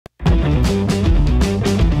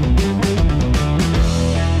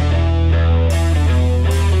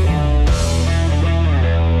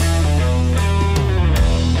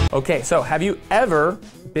Okay, so have you ever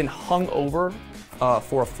been hung over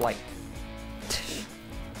for a flight?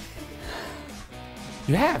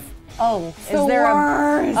 You have. Oh, is there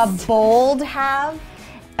a bold have?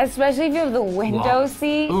 Especially if you have the window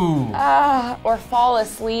seat. Or fall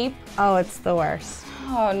asleep. Oh, it's the worst.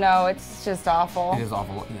 Oh no, it's just awful. It is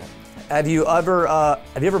awful. Yeah. Have you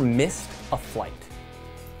ever missed a flight?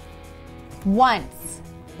 Once.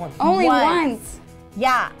 Only once.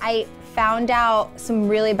 Yeah, I found out some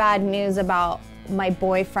really bad news about my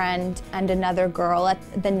boyfriend and another girl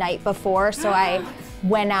the night before, so I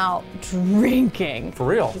went out drinking. For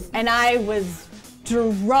real? And I was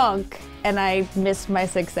drunk, and I missed my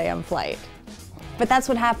 6 a.m. flight. But that's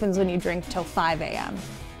what happens when you drink till 5 a.m.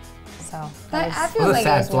 So I feel like it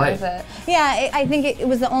was worth it. Yeah, I think it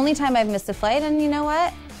was the only time I've missed a flight, and you know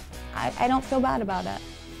what? I don't feel bad about it.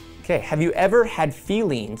 Okay, have you ever had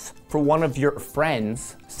feelings for one of your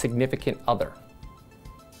friends' significant other?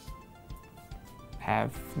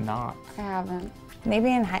 Have not. I haven't.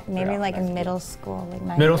 Maybe in middle school, like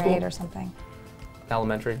ninth Middle grade school? or something.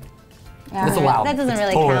 Elementary? Yeah. It's allowed. That doesn't It's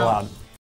really totally count. allowed.